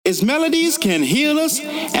Its melodies can heal us,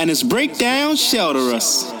 and its breakdowns shelter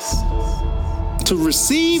us. To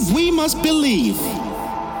receive, we must believe,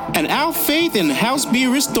 and our faith in the house be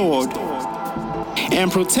restored,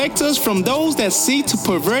 and protect us from those that seek to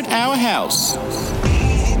pervert our house.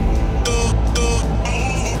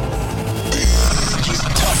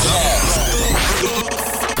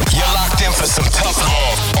 You're locked in for some tough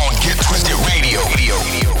love on Get Twisted Radio.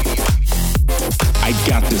 I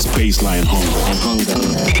got this baseline hunger.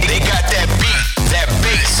 They got that beat, that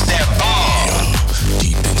bass, that bomb.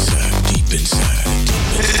 Deep inside.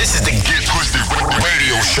 This is the Get Twisted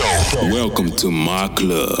Radio Show. Welcome to my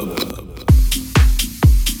club.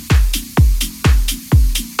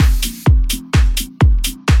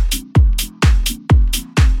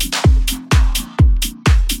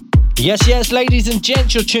 Yes, ladies and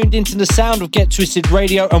gents, you're tuned into the sound of Get Twisted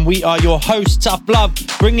Radio, and we are your hosts, Tough Love,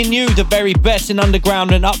 bringing you the very best in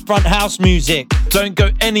underground and upfront house music. Don't go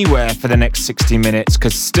anywhere for the next 60 minutes,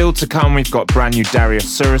 because still to come, we've got brand new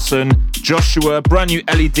Darius Surison, Joshua, brand new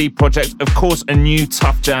LED project, of course, a new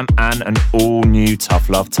Tough Jam, and an all-new Tough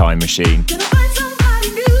Love Time Machine. Gonna find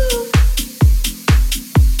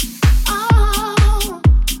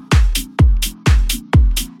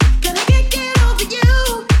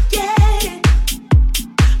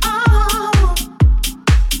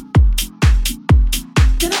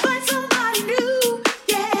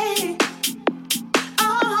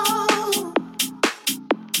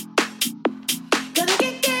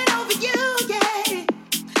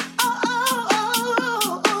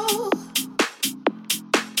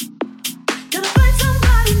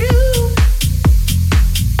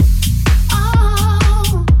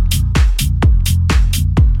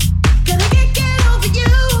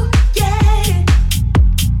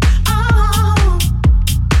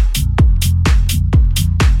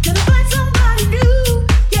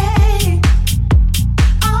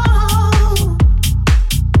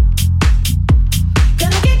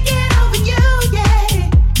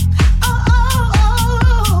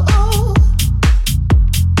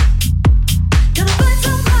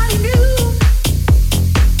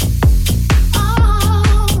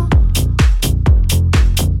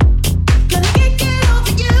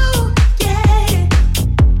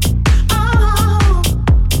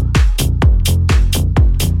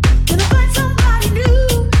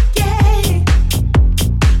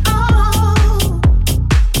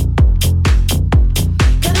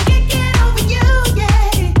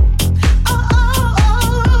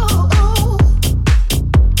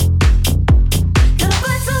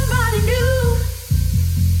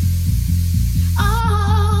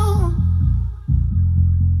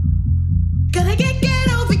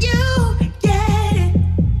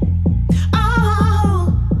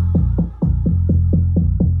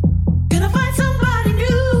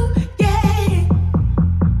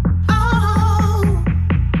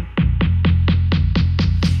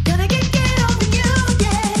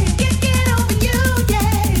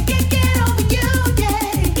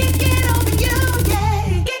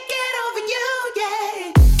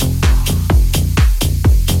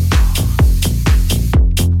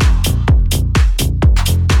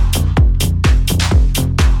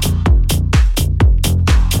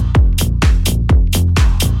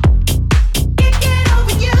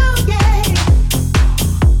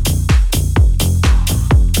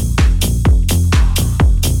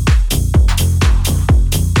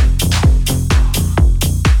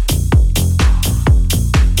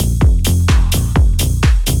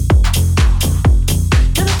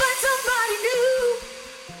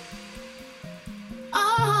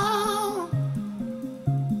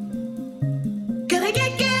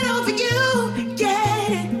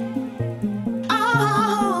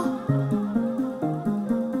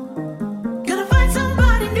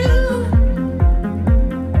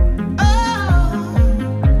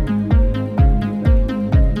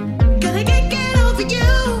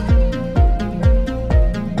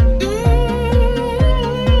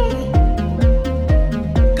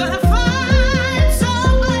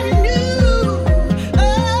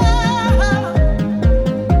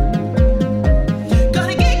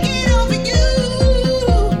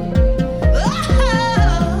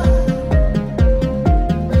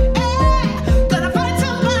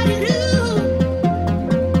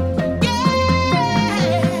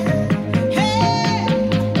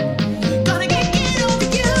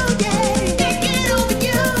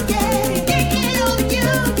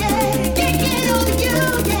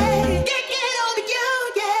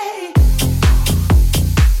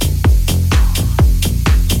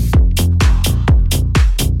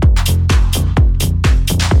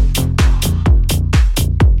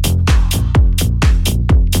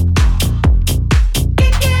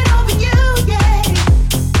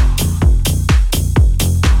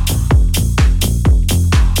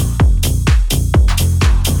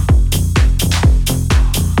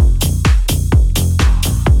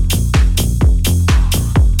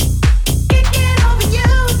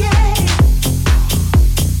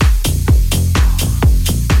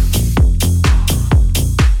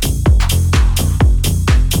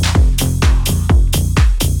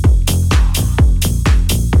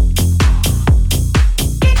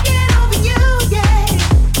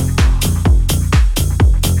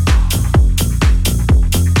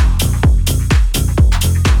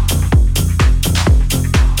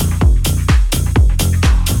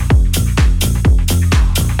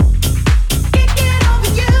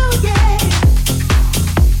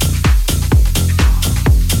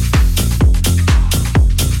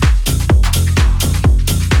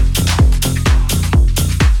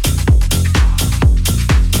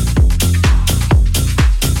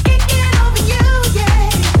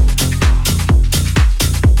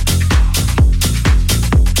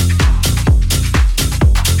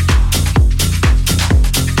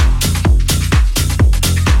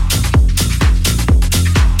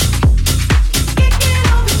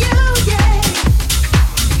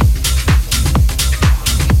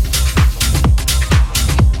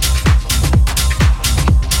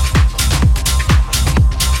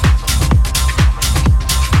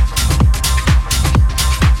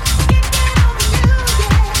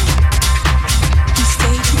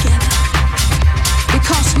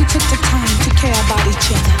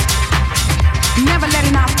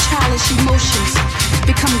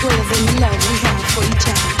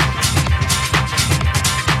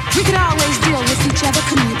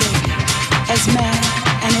as man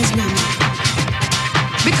and as woman.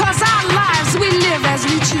 Because our lives we live as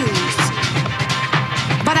we choose,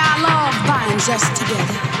 but our love binds us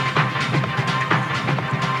together.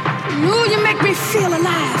 Ooh, you make me feel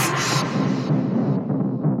alive.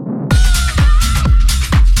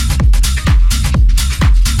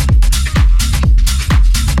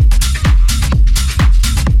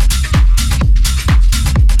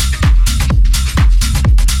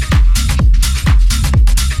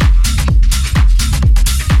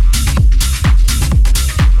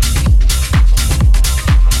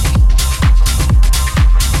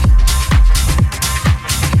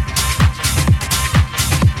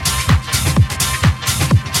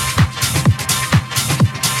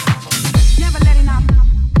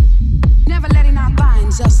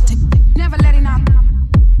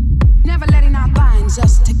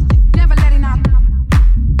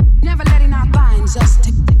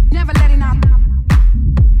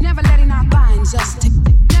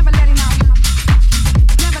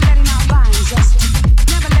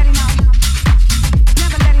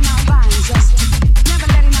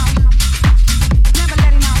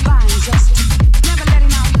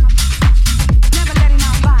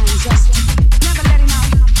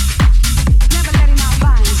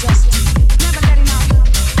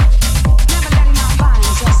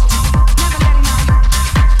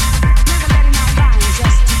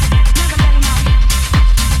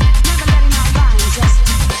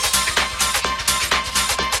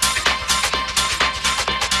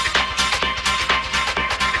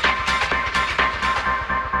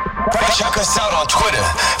 Check us out on Twitter,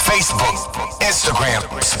 Facebook, Instagram,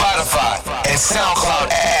 Spotify, and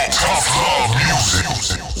SoundCloud at Tough Love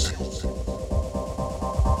Music.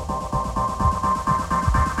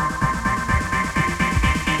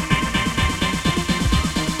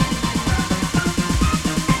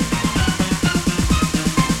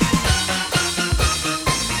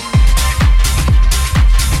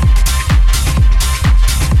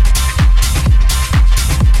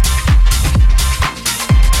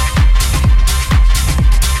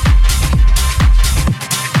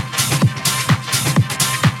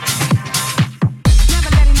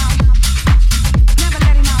 Never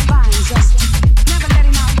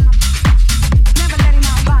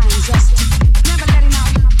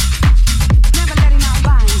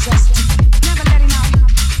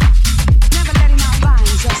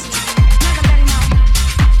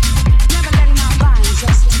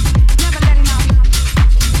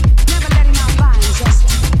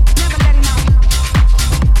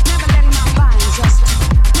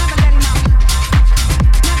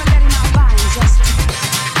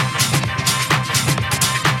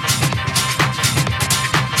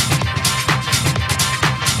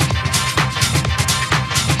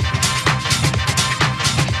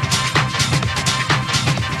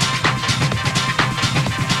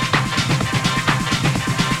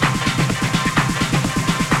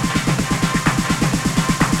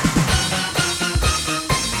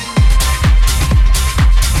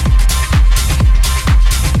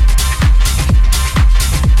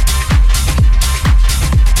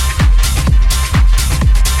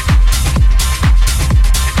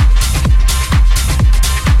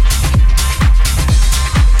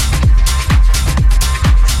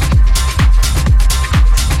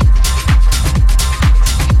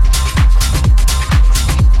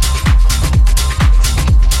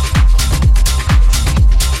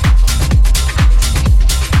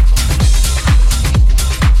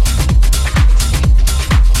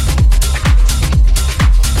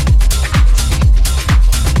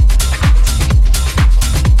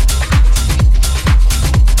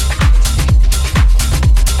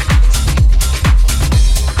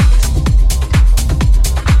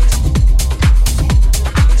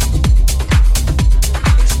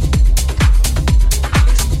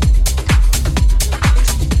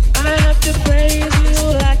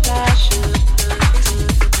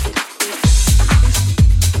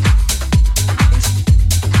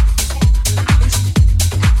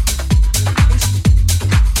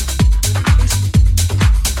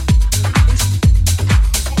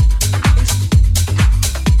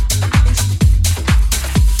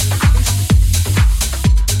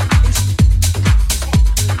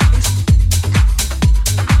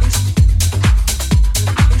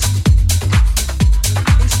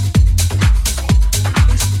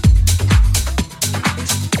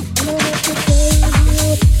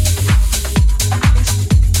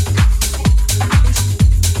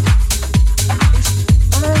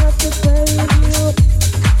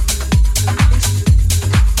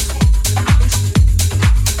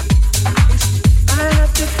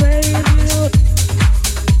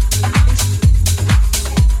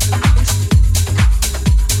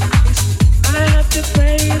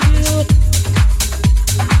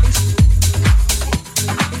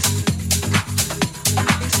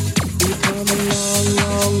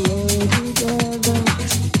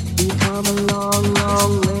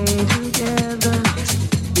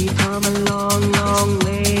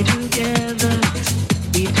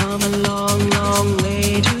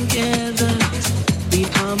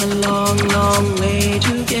long, long way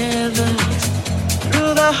together.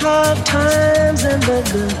 Through the hard times and the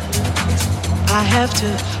good, I have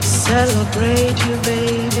to celebrate you,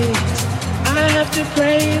 baby. I have to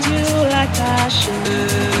praise you like I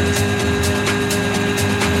should.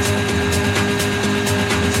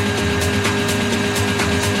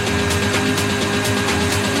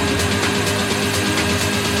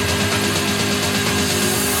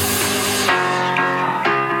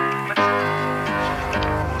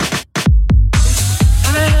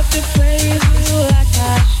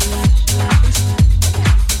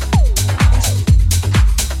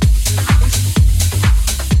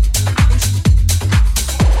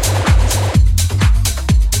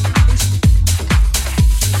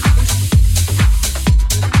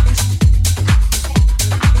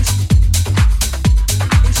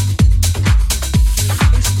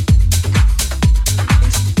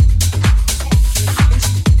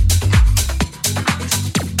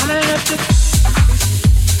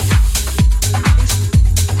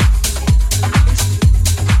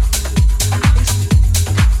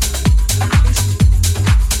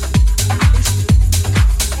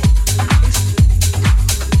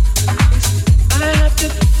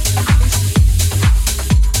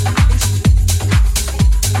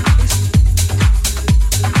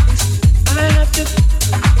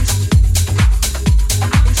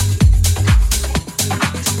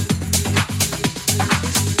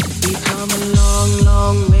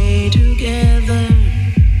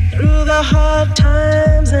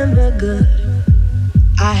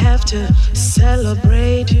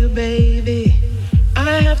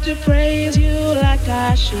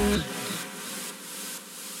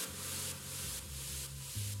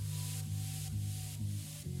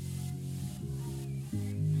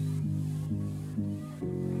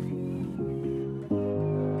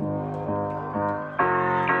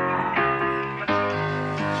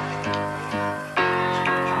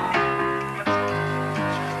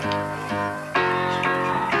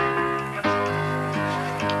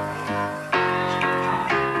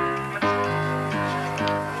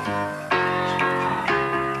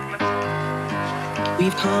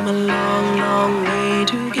 We've come a long, long way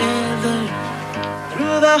together.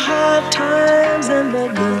 Through the hard times and the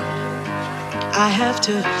good, I have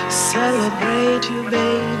to celebrate you,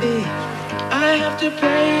 baby. I have to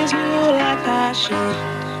praise you like I should.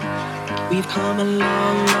 We've come a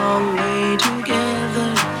long, long way together.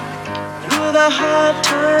 Through the hard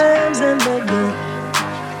times and the good,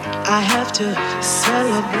 I have to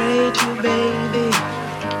celebrate you, baby.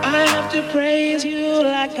 I have to praise you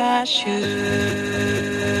like I should.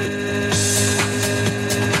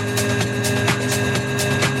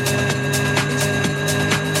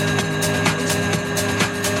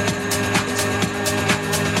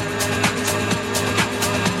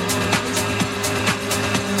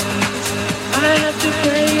 I have to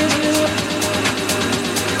praise you.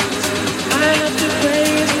 I have to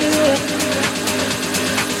praise you.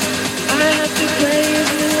 I have to praise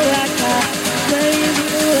you like I praise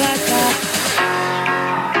you like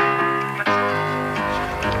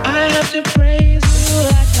I have to praise you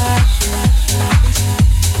like I should.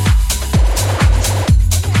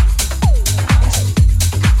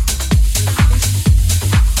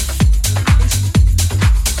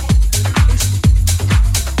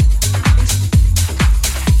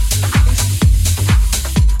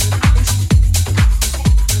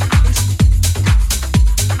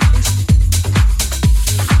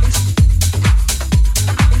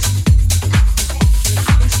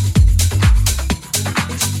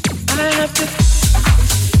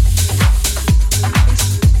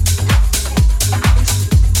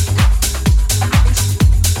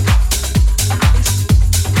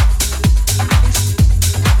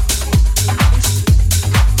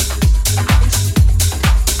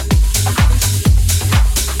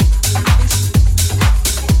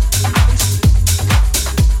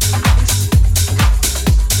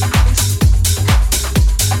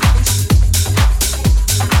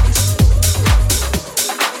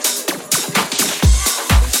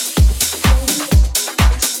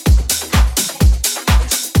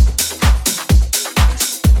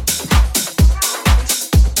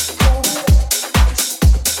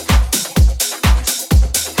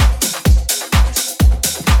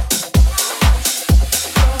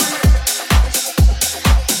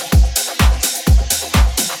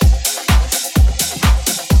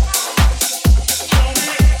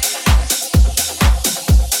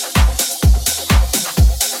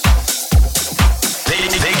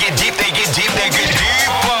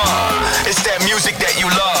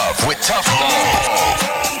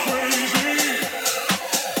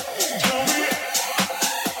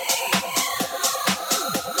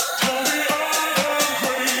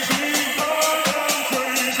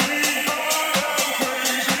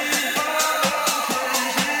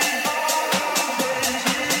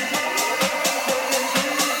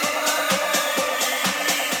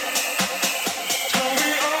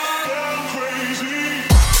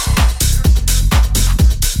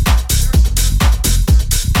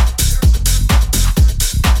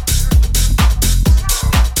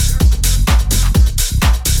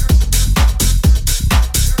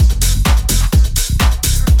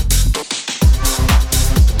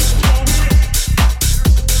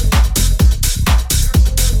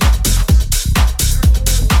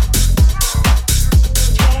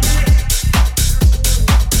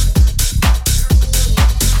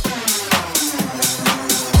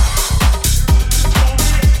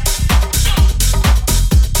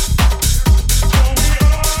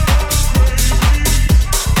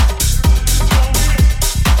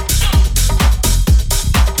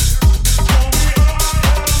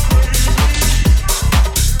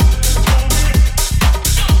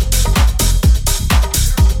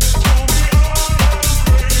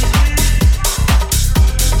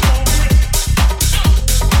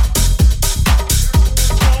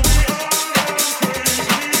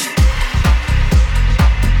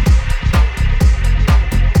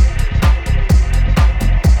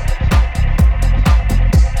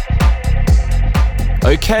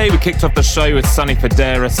 UK, we kicked off the show with Sonny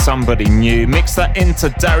Fodera, Somebody New. Mixed that into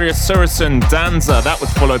Darius Surison, Danza. That was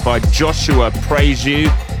followed by Joshua, Praise You,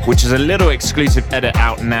 which is a little exclusive edit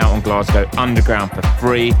out now on Glasgow Underground for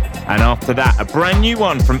free. And after that, a brand new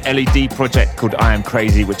one from LED Project called I Am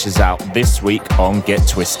Crazy, which is out this week on Get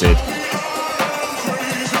Twisted.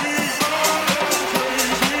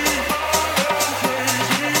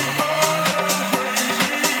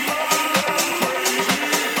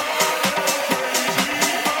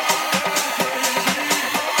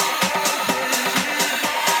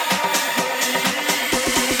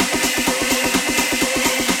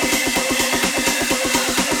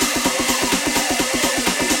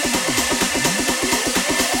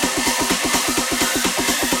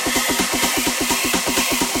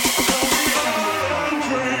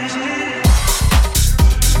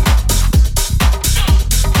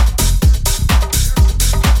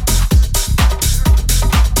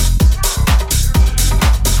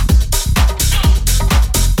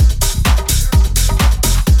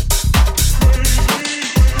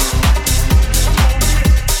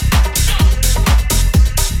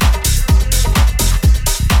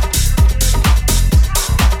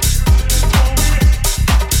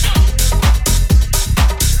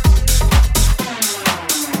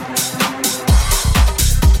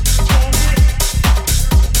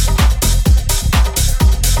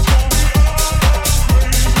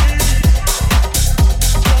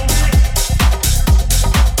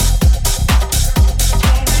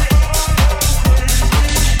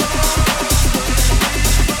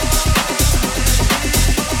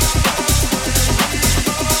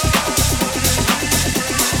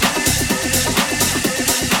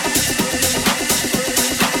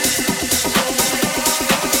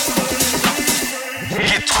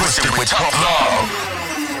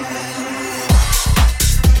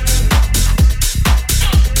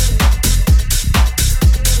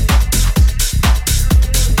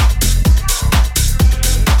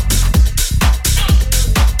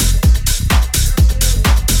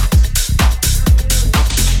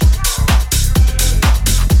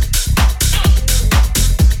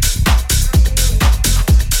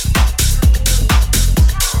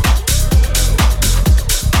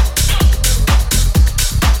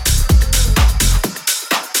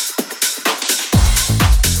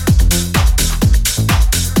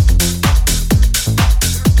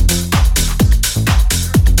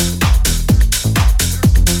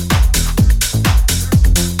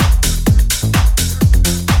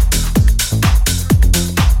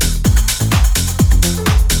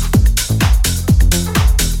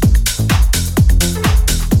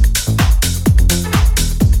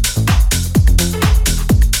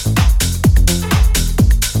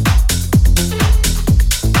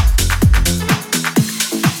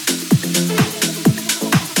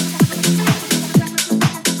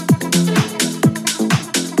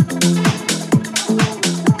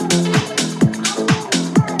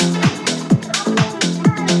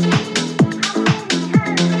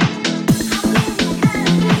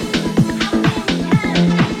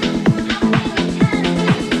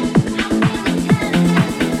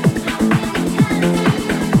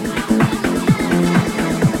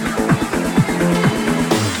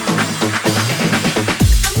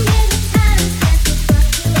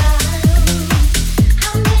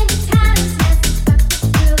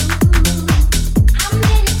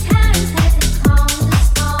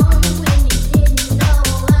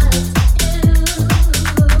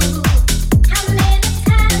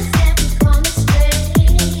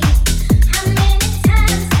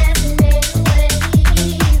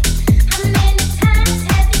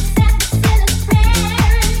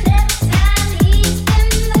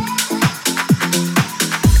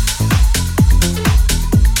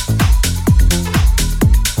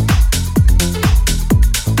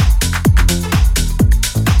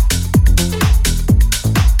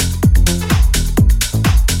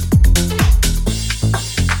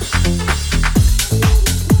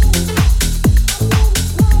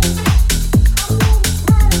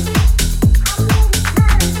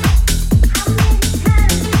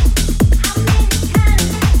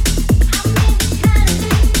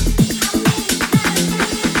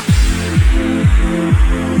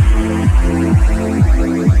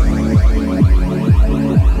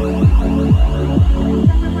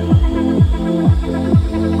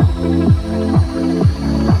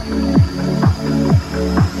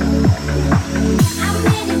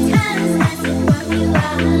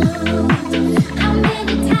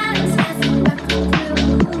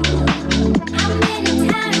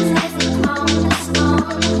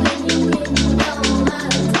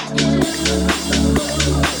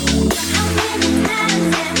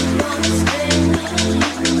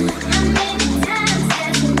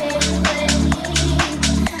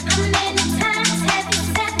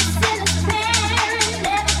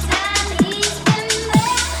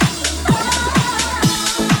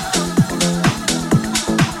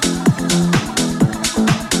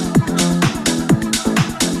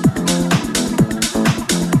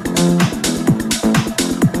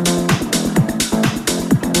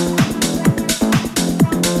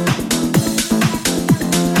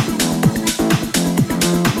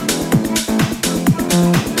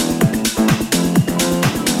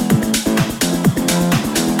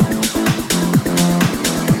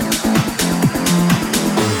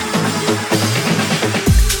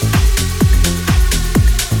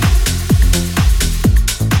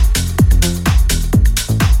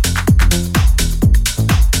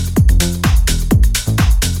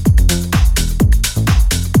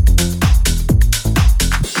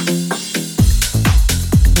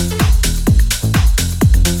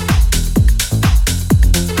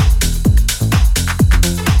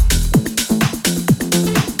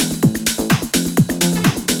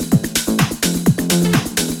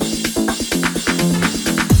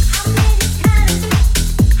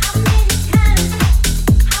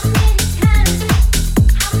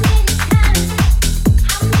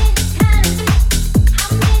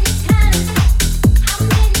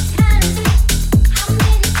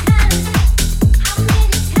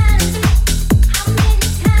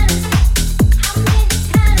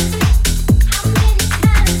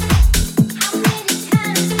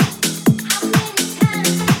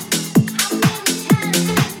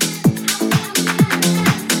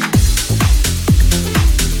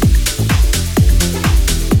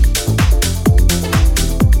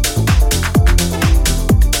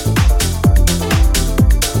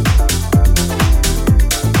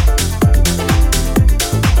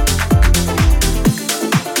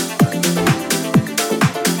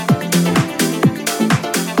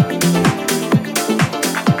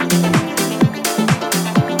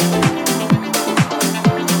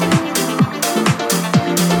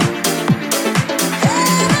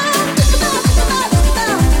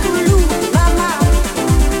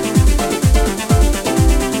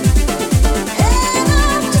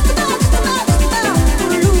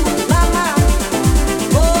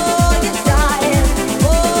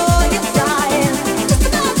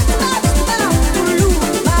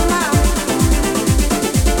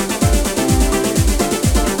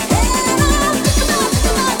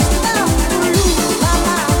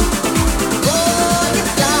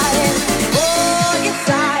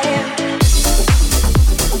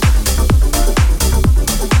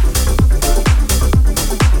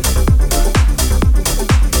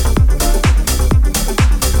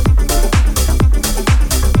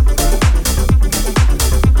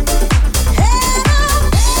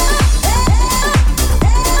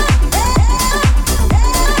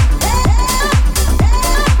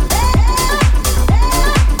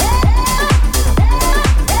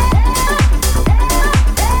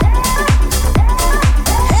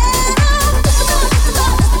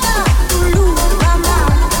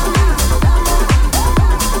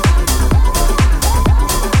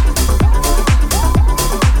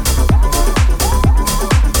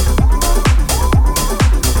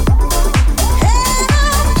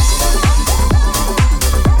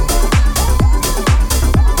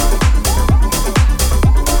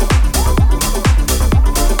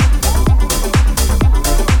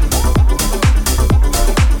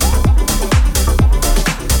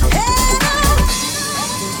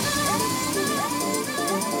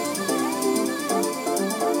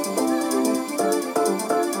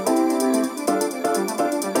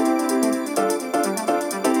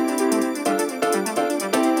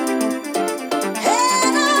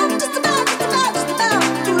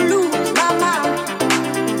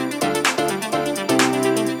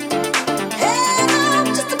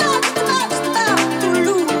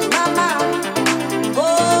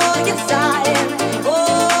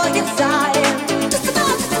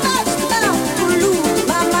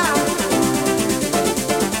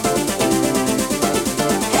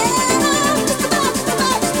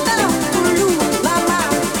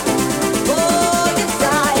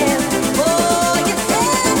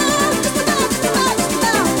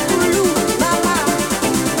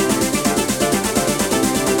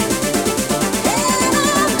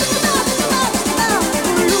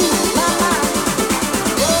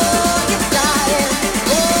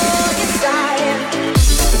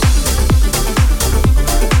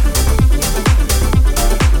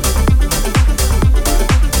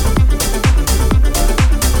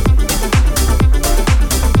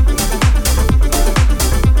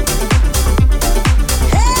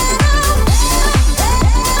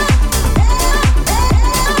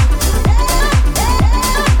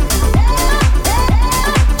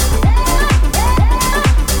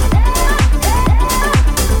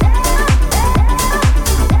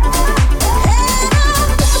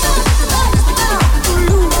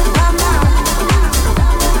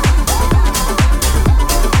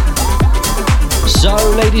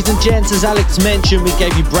 ladies and gents, as Alex mentioned, we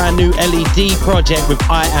gave you brand new LED Project with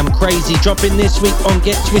I Am Crazy, dropping this week on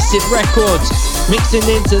Get Twisted Records. Mixing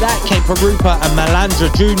into that came Parupa and Malandra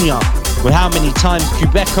Jr. with How Many Times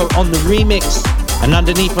Quebeco on the remix. And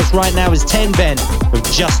underneath us right now is Ten Ben with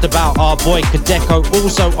Just About, our boy Kadeko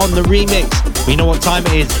also on the remix. We know what time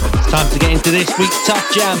it is. It's time to get into this week's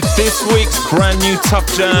Tough Jam. This week's brand new Tough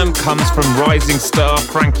Jam comes from rising star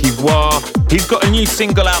Frankie Wah. He's got a new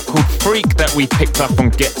single out called Freak that we picked up on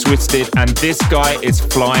Get Twisted, and this guy is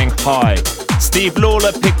flying high. Steve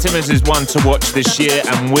Lawler picked him as his one to watch this year,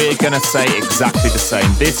 and we're gonna say exactly the same.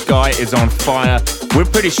 This guy is on fire. We're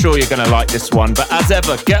pretty sure you're gonna like this one, but as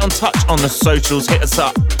ever, get on touch on the socials, hit us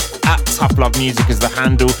up. At Tough Love Music is the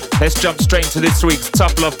handle. Let's jump straight into this week's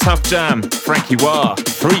Tough Love Tough Jam. Frankie Wah,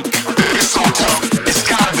 Freak. It's so tough, it's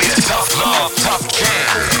gotta be the Tough Love Tough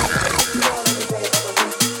Jam.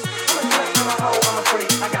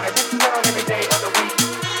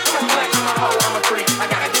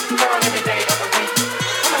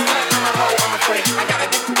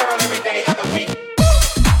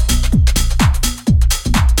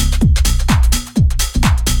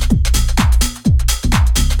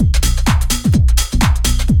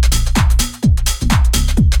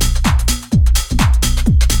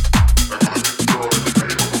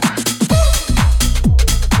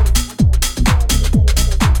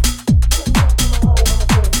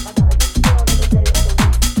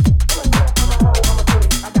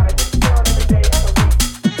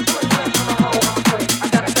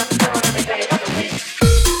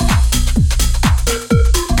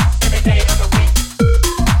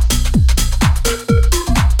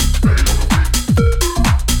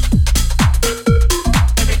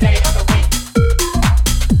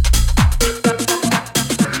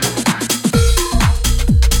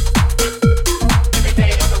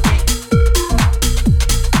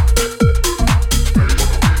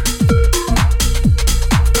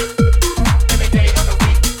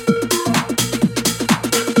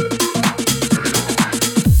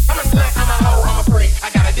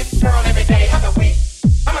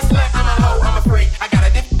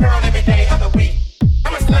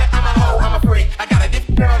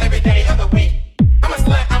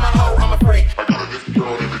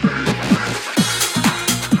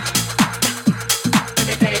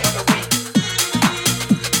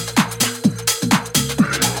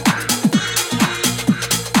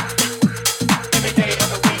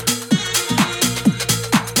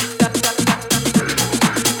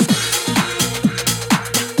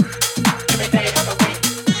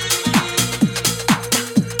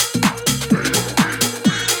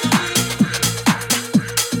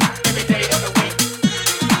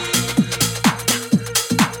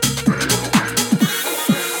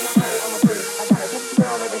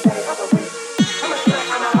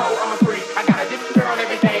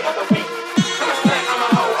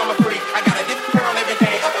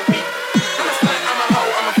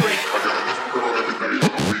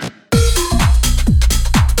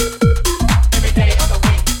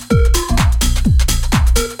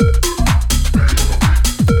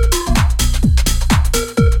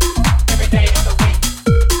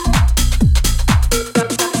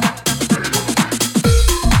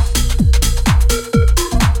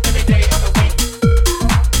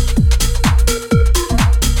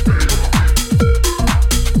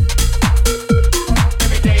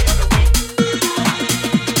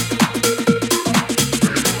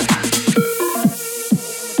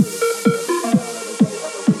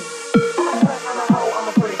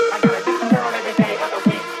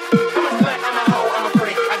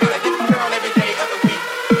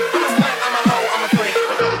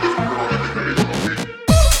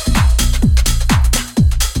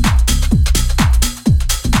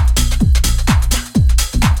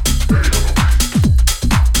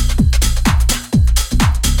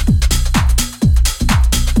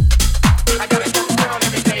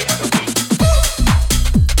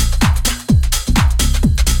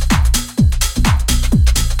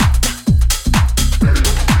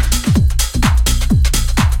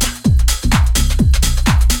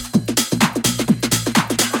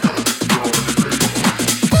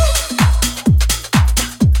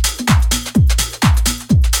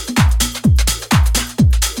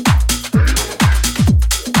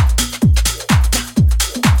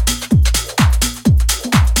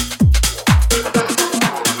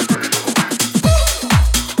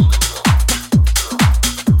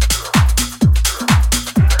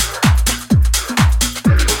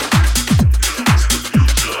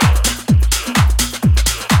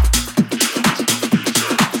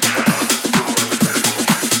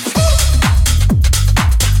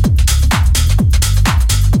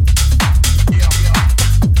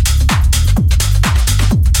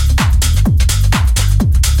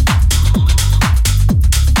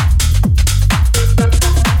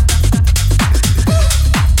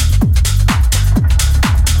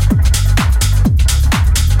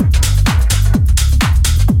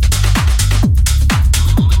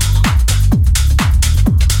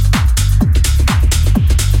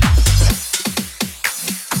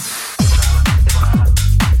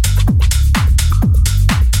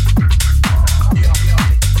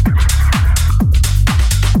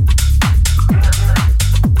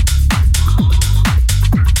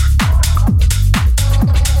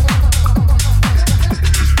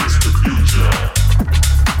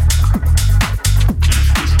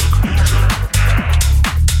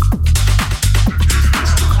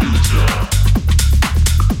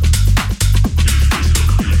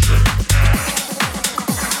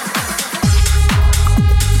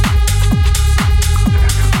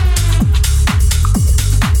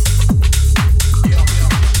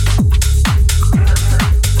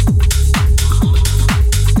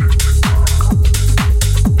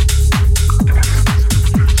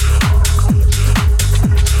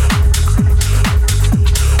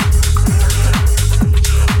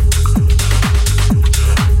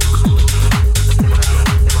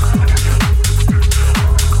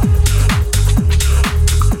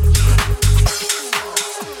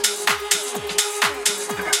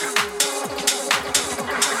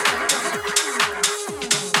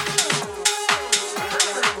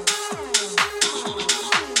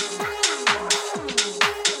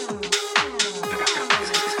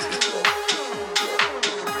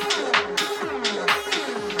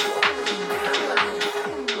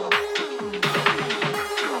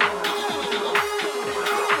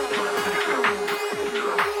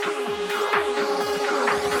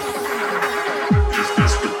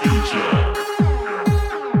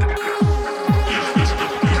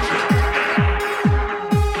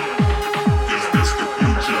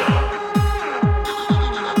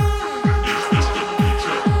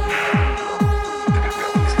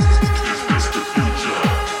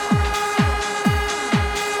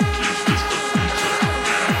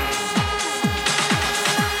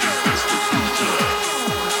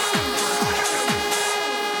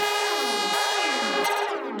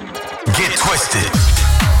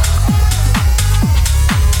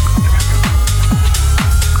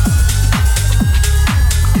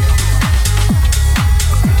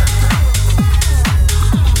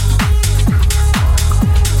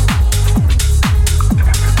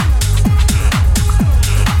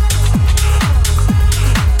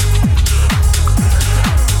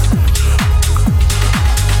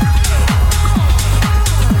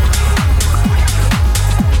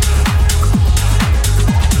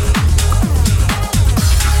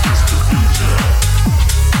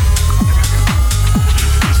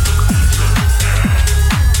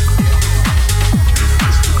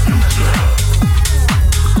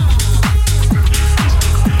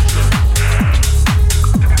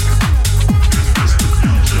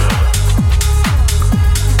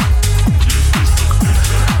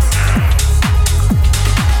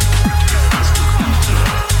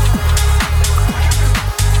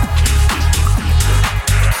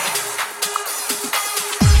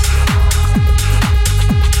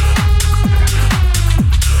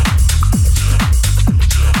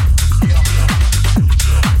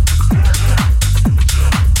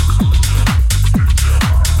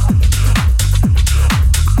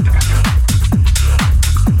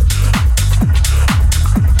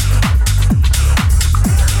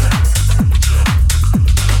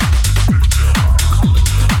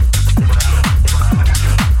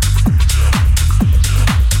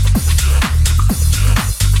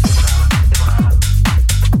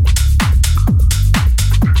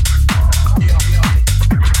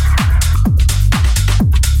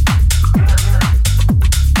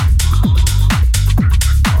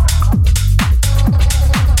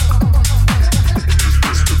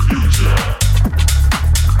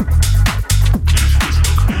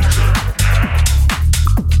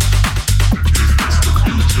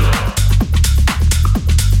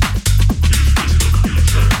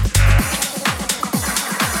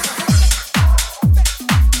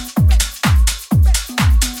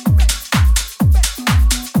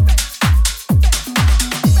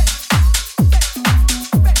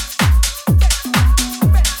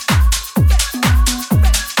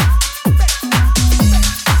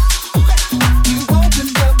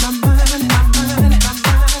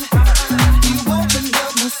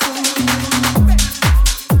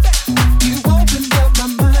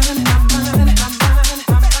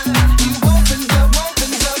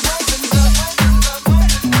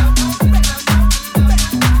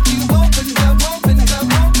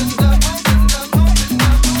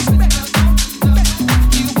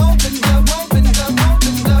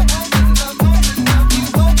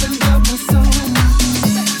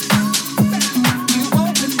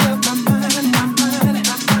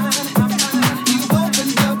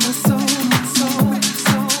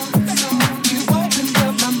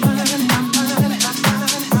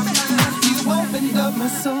 my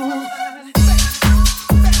soul.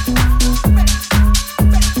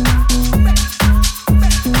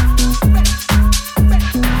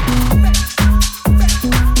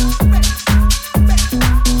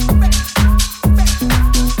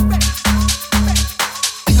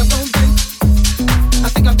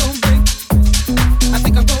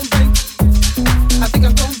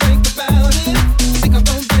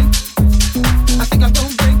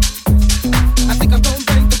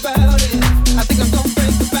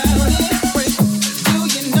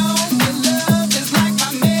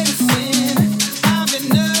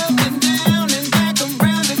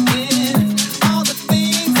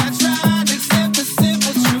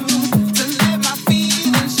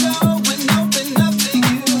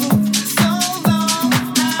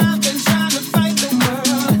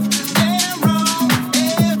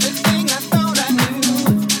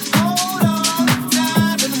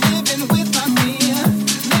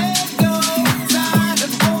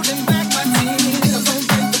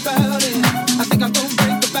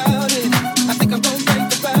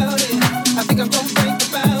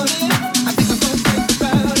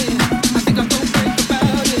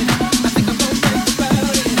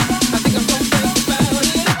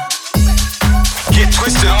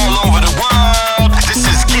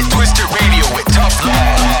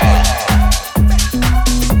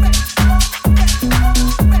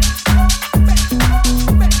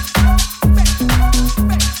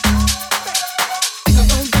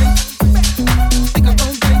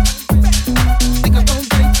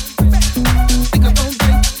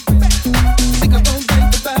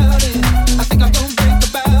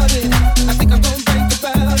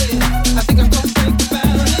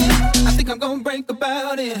 Think I'm gonna break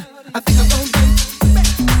about it.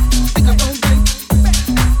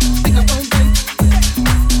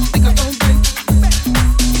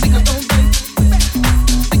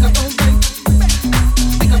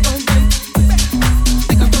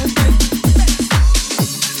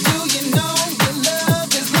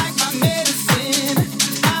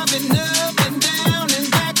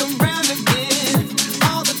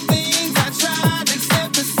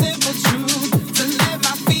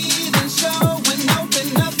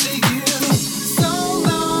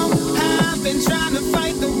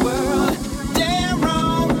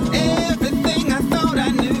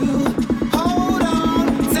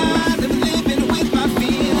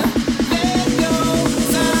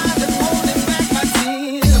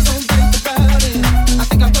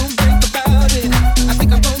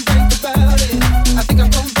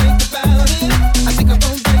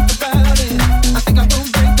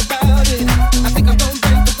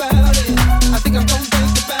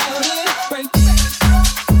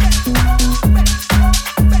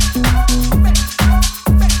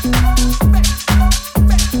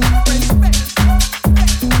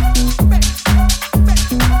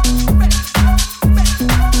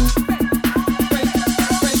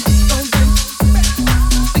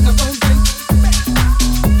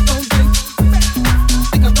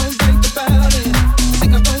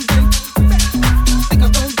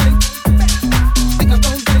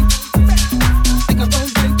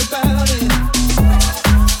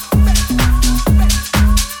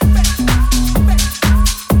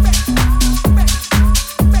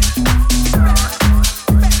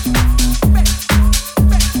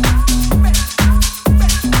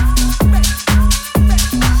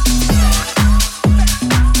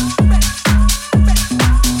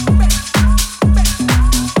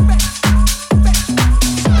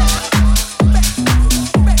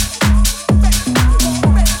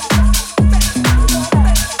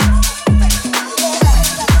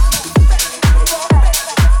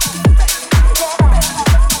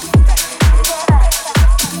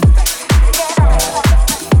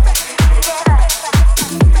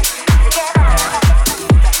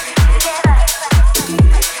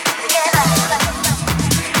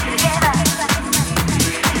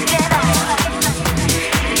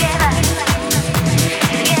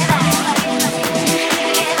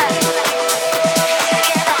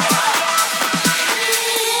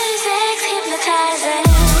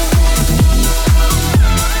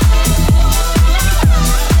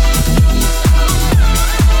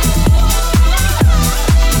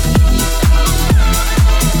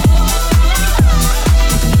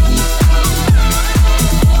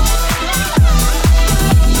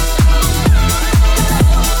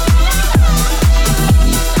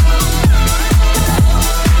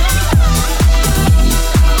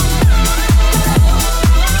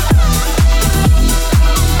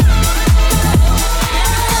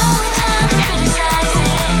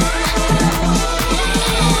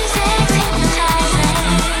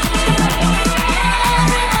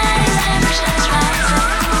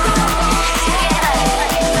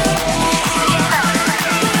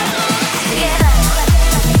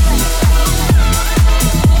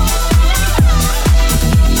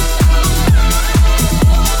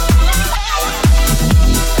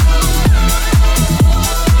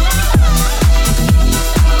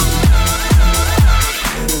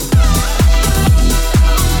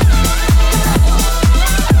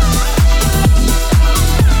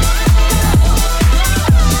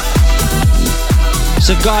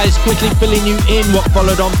 guys, quickly filling you in what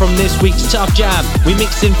followed on from this week's Tough Jam. We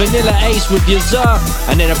mixed in Vanilla Ace with Yazar,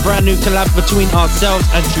 and then a brand new collab between ourselves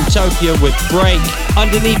and Trutopia with Break.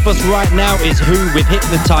 Underneath us right now is Who with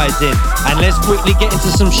Hypnotizing. And let's quickly get into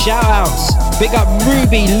some shout outs. Big up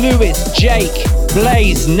Ruby, Lewis, Jake,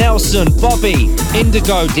 Blaze, Nelson, Bobby,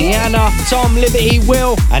 Indigo, Deanna, Tom, Liberty,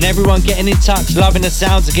 Will, and everyone getting in touch, loving the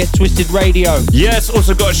sounds of Get Twisted Radio. Yes,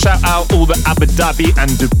 also got to shout out all the Abu Dhabi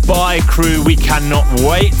and Dubai crew. We cannot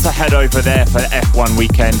wait to head over there for F1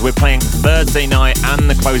 weekend. We're playing Thursday night and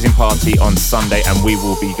the closing party on Sunday, and we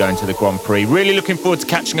will be going to the Grand Prix. Really looking forward to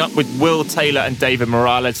catching up with Will Taylor and David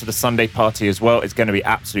Morales for the Sunday party as well. It's going to be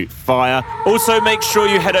absolute fire. Also, make sure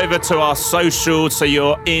you head over to our social so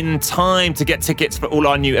you're in time to get tickets for all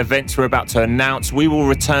our new events we're about to announce. We will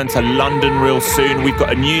return to London real soon. We've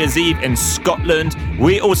got a New Year's Eve in Scotland.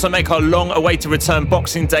 We also make our long-awaited return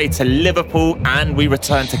Boxing Day to Liverpool, and we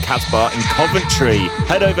return to Casbah in Coventry.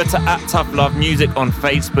 Head over to @ToughLoveMusic on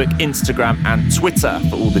Facebook, Instagram, and Twitter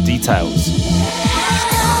for all the details.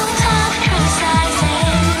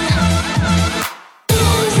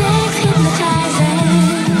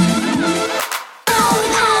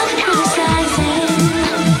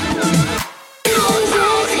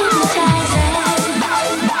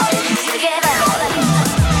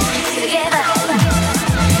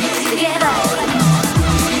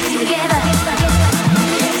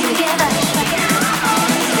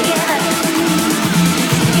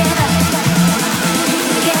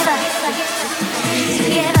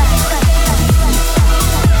 Together.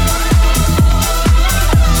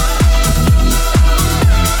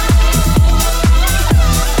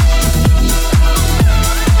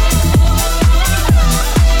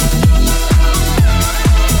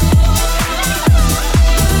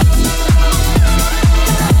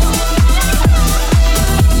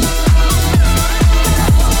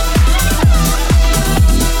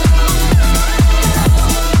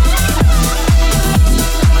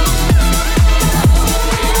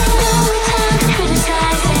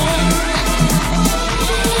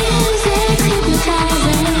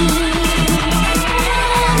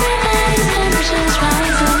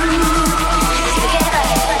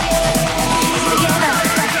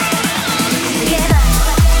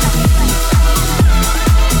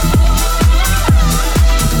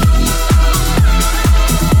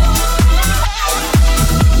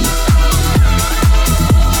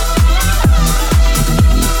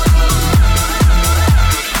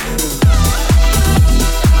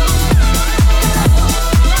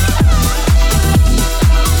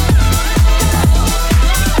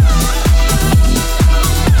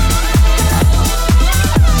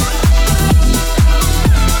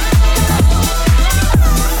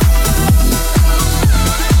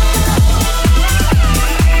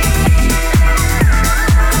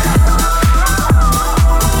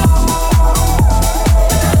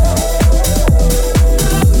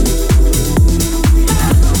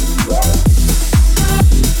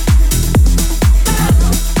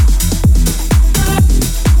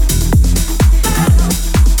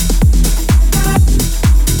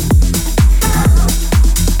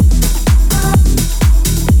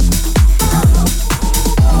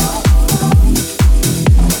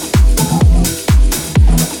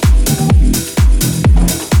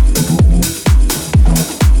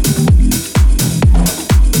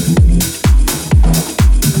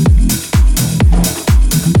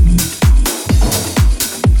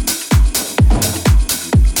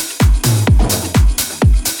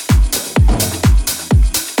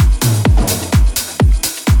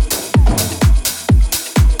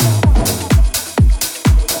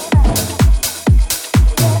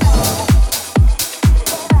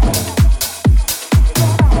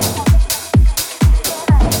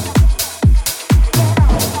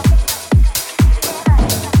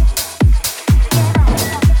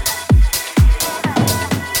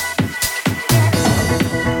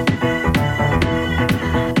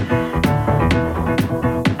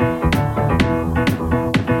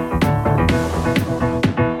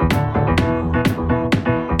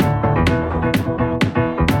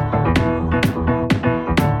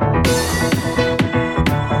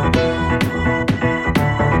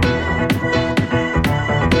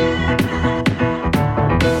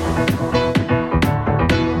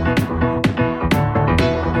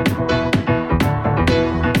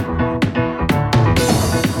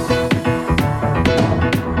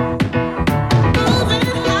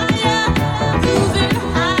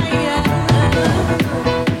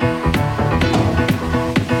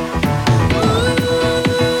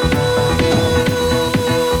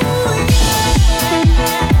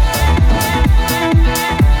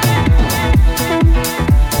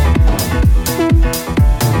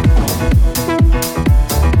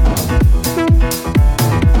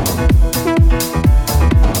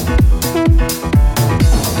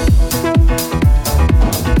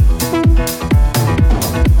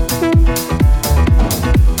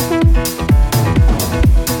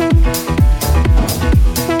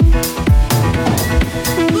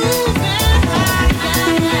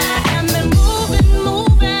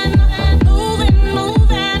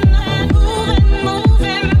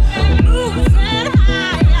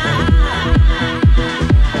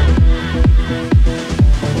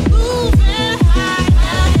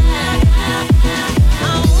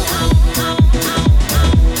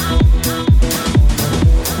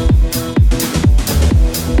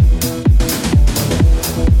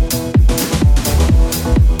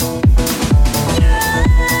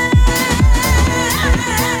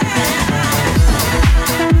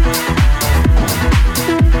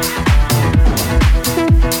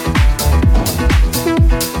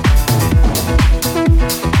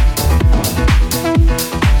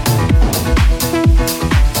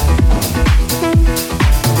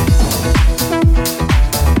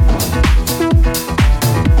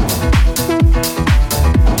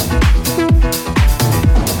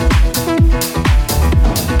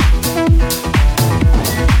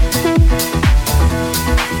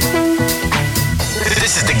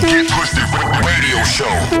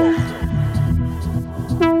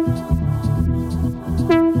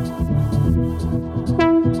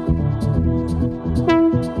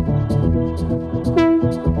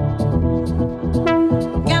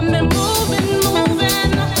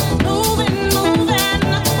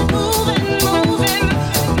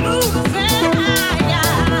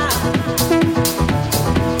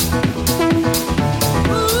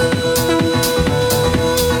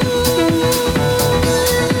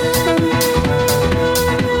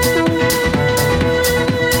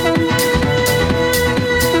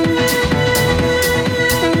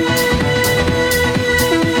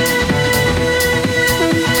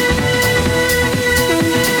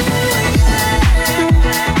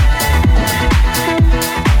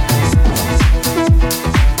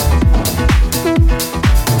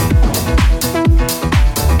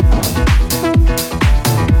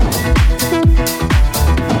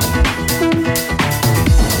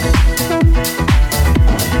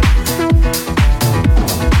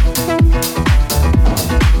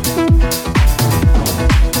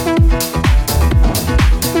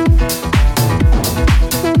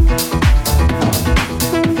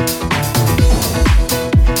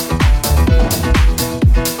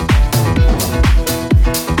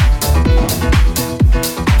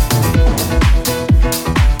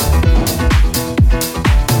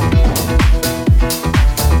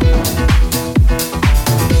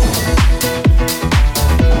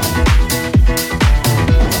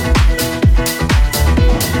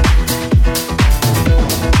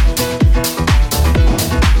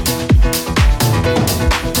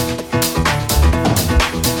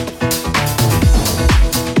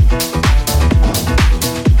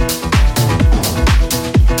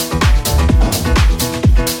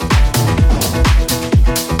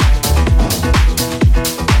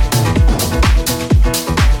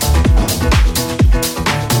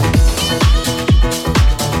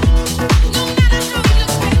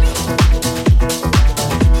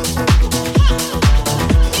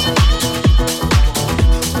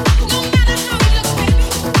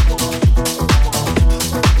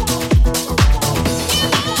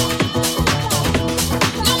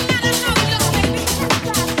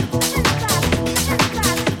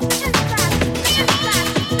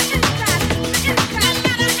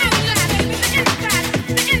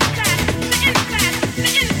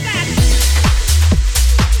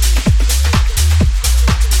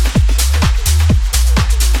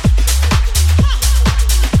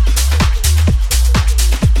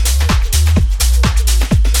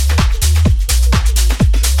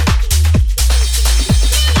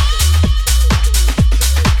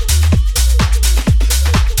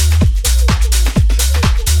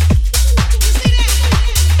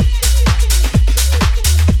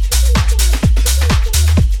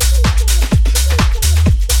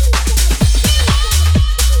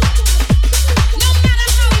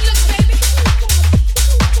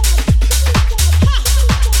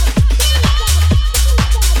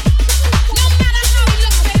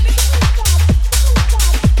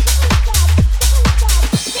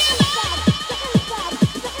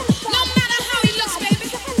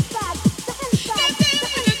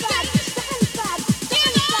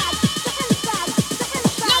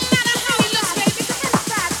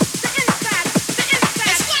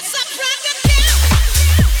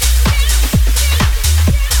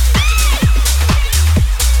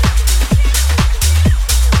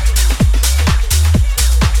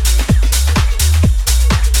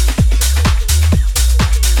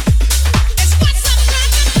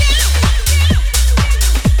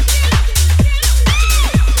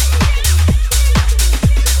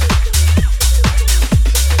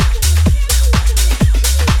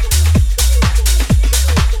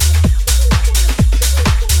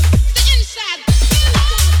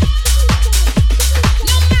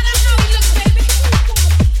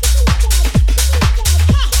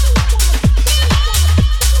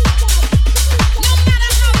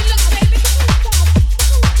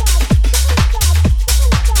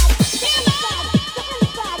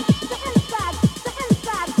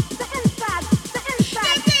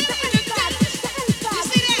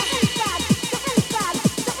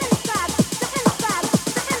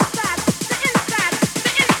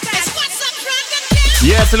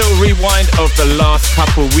 Just a little rewind of the last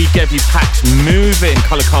couple. We gave you Pax Moving,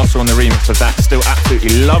 Colour Castle on the remix of that. Still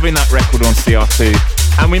absolutely loving that record on CR2.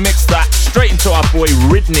 And we mixed that straight into our boy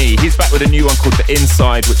Ridney. He's back with a new one called The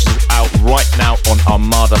Inside, which is out right now on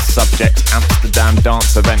Armada Subjects Amsterdam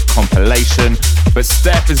Dance Event compilation. But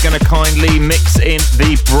Steph is going to kindly mix in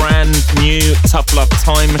the brand new Tough Love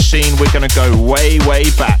Time Machine. We're going to go way, way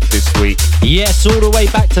back this week. Yes, all the way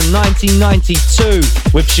back to 1992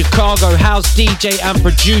 with Chicago house DJ and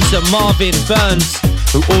producer Marvin Burns,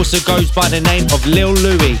 who also goes by the name of Lil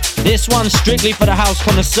Louis. This one's strictly for the house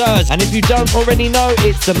connoisseurs, and if you don't already know,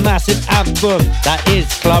 it's a massive anthem that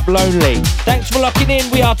is Club Lonely. Thanks for locking in.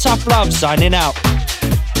 We are Tough Love, signing out.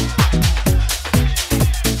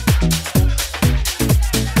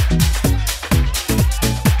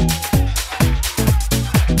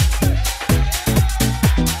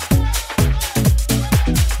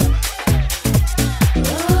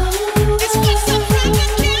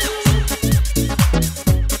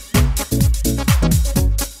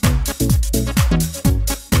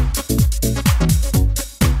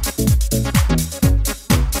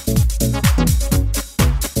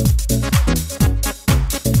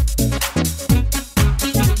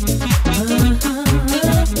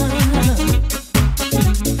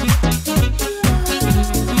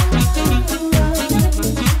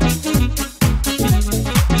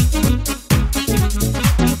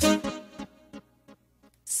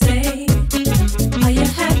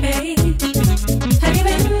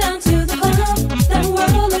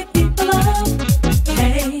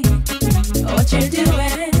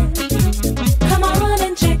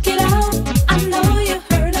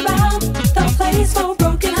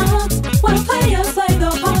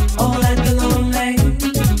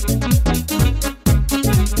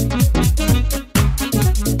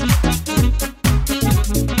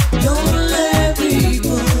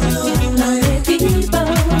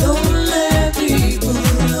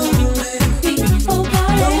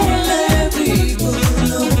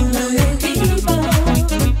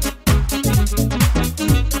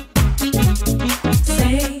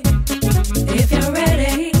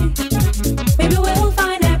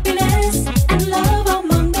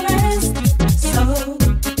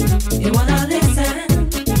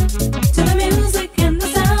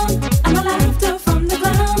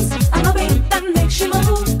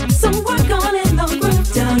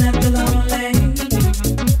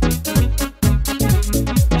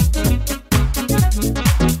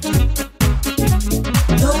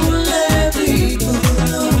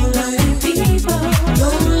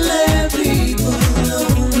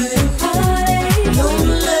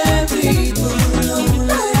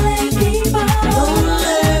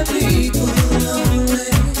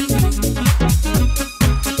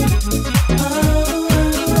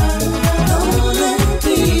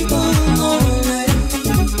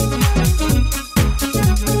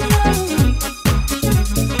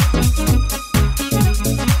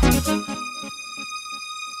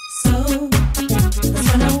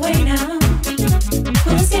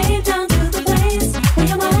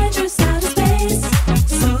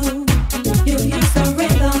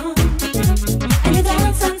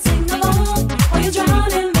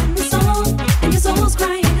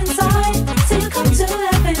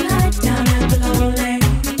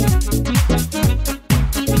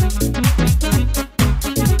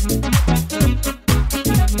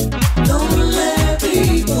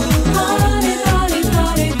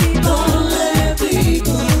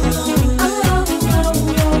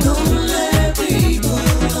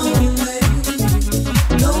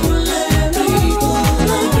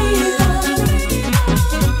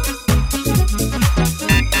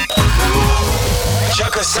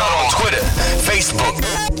 Facebook,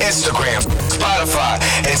 Instagram, Spotify,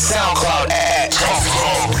 and SoundCloud at Tough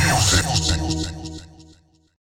Love Music.